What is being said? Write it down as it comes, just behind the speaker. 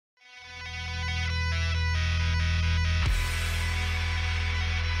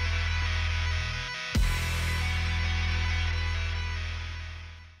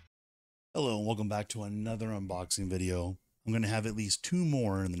Hello and welcome back to another unboxing video. I'm going to have at least two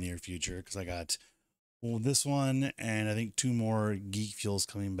more in the near future because I got this one and I think two more Geek Fuels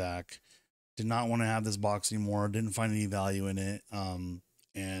coming back. Did not want to have this box anymore. Didn't find any value in it.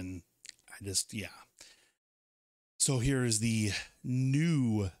 And I just, yeah. So here is the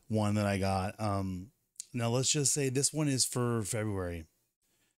new one that I got. Now let's just say this one is for February.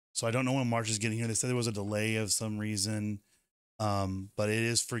 So I don't know when March is getting here. They said there was a delay of some reason. But it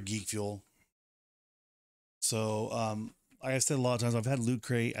is for Geek Fuel. So, like I said a lot of times, I've had Loot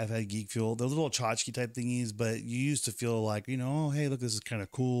Crate, I've had Geek Fuel, those little tchotchke type thingies, but you used to feel like, oh, hey, look, this is kind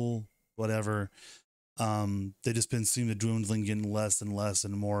of cool, whatever. They just been seem to dwindling, getting less and less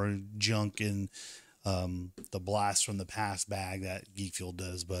and more junk in the blast from the past bag that Geek Fuel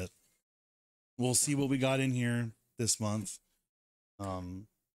does. But we'll see what we got in here this month. I'm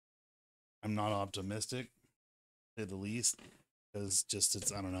not optimistic, to say the least, because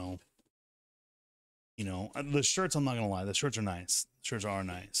I don't know. The shirts, I'm not gonna lie, the shirts are nice. The shirts are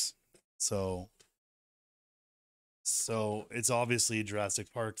nice. So it's obviously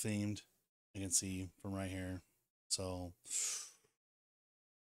Jurassic Park themed. You can see from right here. So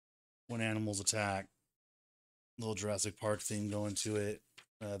when animals attack, little Jurassic Park theme going to it.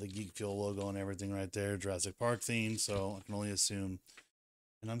 The Geek Fuel logo and everything right there, Jurassic Park theme. So I can only assume.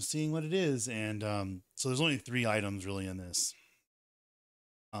 And I'm seeing what it is. And so there's only 3 items really in this.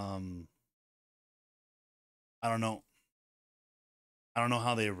 I don't know. I don't know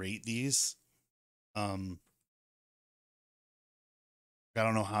how they rate these. I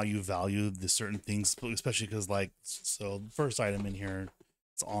don't know how you value the certain things, especially because, like, so the first item in here,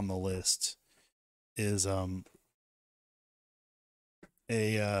 it's on the list, is a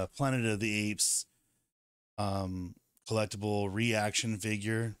Planet of the Apes collectible reaction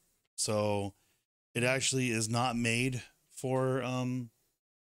figure. So it actually is not made for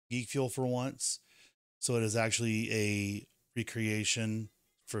Geek Fuel for once. So it is actually a recreation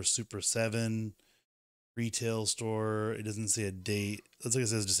for Super 7 retail store. It doesn't say a date. Looks like it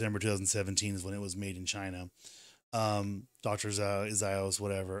says December 2017 is when it was made in China. Dr. Zaios,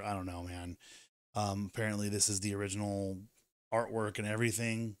 whatever. I don't know, man. Apparently this is the original artwork and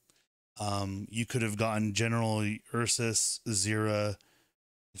everything. You could have gotten General Ursus, Zira.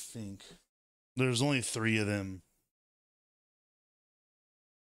 I think there's only 3 of them,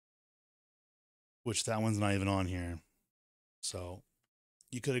 which that one's not even on here. So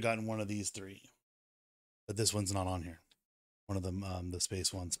you could have gotten one of these 3, but this one's not on here. One of them, the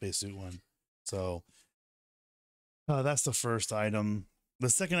spacesuit one. So that's the first item. The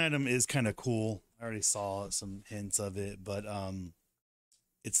second item is kind of cool. I already saw some hints of it, but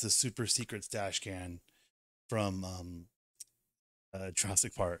it's the super secret stash can from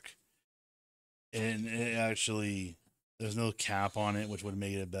Jurassic Park. And it actually, there's no cap on it, which would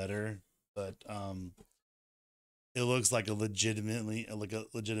make it better, but it looks like a legitimate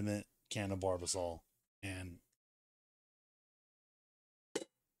can of Barbasol. And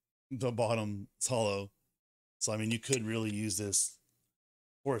the bottom is hollow. So I mean, you could really use this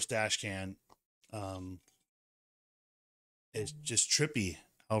for a stash can. It's just trippy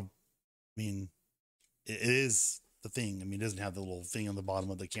how, it is the thing. I mean, it doesn't have the little thing on the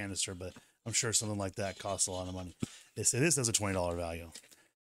bottom of the canister, but I'm sure something like that costs a lot of money. This has a $20 value.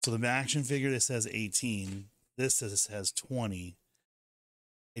 So the action figure, this says 18. This says it has 20.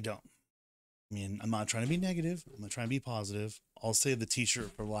 I don't. I mean, I'm not trying to be negative. I'm not trying to be positive. I'll save the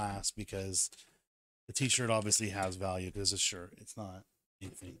t-shirt for last because the t-shirt obviously has value because it's a shirt. It's not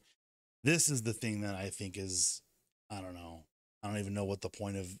anything. This is the thing that I think is, I don't know. I don't even know what the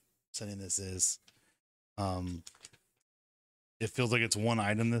point of sending this is. It feels like it's one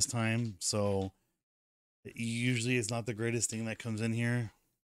item this time. So usually it's not the greatest thing that comes in here.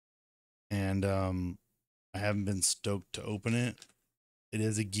 And I haven't been stoked to open it. It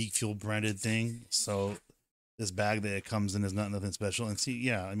is a Geek Fuel branded thing. So this bag that it comes in is nothing special. And see,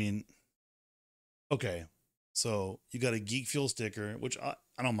 yeah, I mean, okay. So you got a Geek Fuel sticker, which I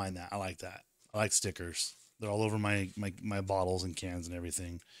don't mind that. I like that. I like stickers. They're all over my bottles and cans and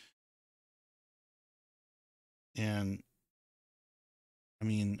everything. And I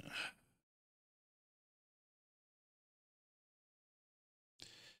mean,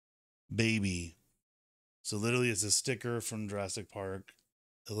 baby. So literally it's a sticker from Jurassic Park.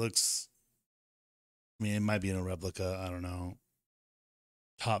 It looks, I mean, it might be in a replica. I don't know.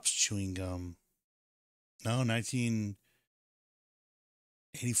 Topps chewing gum. No, 1985.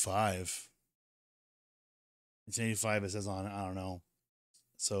 1985 it says on it. I don't know.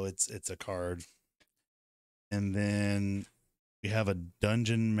 So it's a card. And then we have a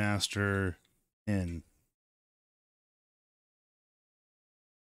Dungeon Master pin.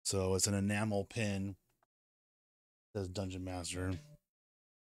 So it's an enamel pin. It says Dungeon Master.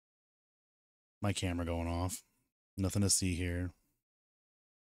 My camera going off. Nothing to see here.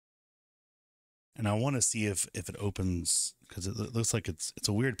 And I want to see if it opens, because it looks like it's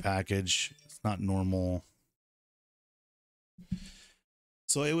a weird package. It's not normal.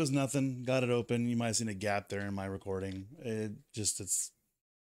 So it was nothing. Got it open. You might have seen a gap there in my recording. It's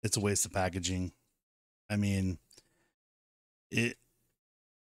a waste of packaging. I mean, the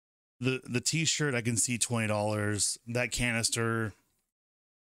t-shirt, I can see $20. That canister,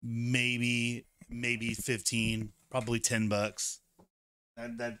 maybe 15, probably $10.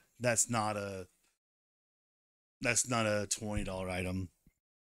 That's not a $20 item.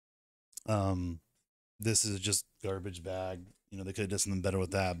 This is just garbage bag. You know, they could have done something better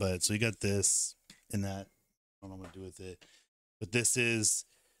with that. But so you got this and that. I don't know what to do with it. But this is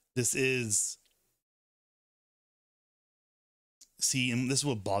see, and this is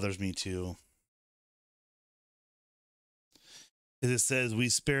what bothers me too. Is it says we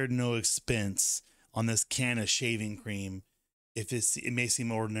spared no expense on this can of shaving cream. If it may seem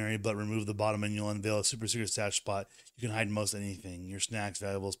ordinary, but remove the bottom and you'll unveil a super secret stash spot. You can hide most anything: your snacks,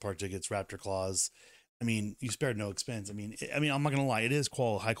 valuables, park tickets, raptor claws. I mean, you spared no expense. I mean, I'm not gonna lie, it is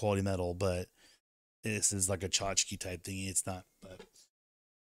high quality metal, but this is like a tchotchke type thingy. It's not. But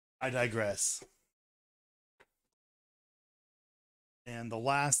I digress. And the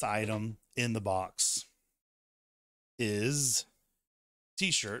last item in the box is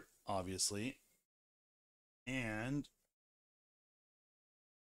t-shirt, obviously, and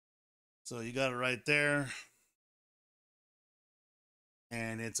so you got it right there.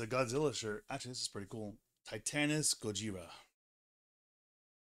 And it's a Godzilla shirt. Actually, this is pretty cool. Titanus Gojira.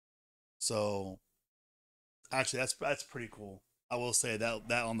 So actually, that's pretty cool. I will say that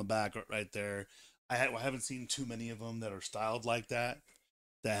on the back right there. I haven't seen too many of them that are styled like that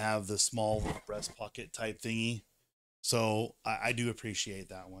have the small breast pocket type thingy. So I do appreciate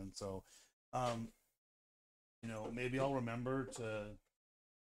that one. So, maybe I'll remember to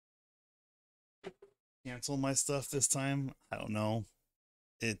cancel my stuff this time. I don't know.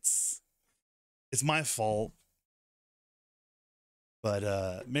 It's my fault.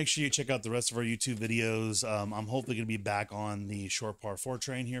 But make sure you check out the rest of our YouTube videos. I'm hopefully going to be back on the Short Par 4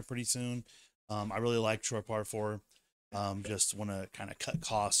 train here pretty soon. I really like Short Par 4. Just want to kind of cut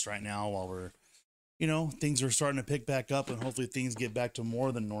costs right now while we're, things are starting to pick back up, and hopefully things get back to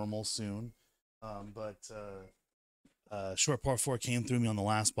more than normal soon. But Short Par 4 came through me on the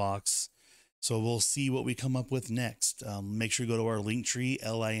last box. So we'll see what we come up with next. Make sure you go to our link tree,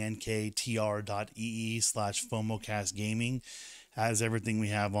 linktr.ee/FOMOcast Gaming. Has everything we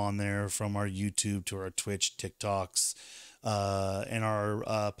have on there, from our YouTube to our Twitch, TikToks, and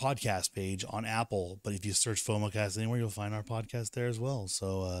our podcast page on Apple. But if you search FOMOcast anywhere, you'll find our podcast there as well.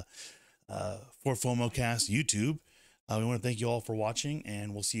 So for FOMOcast YouTube, we want to thank you all for watching,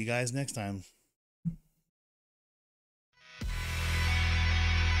 and we'll see you guys next time.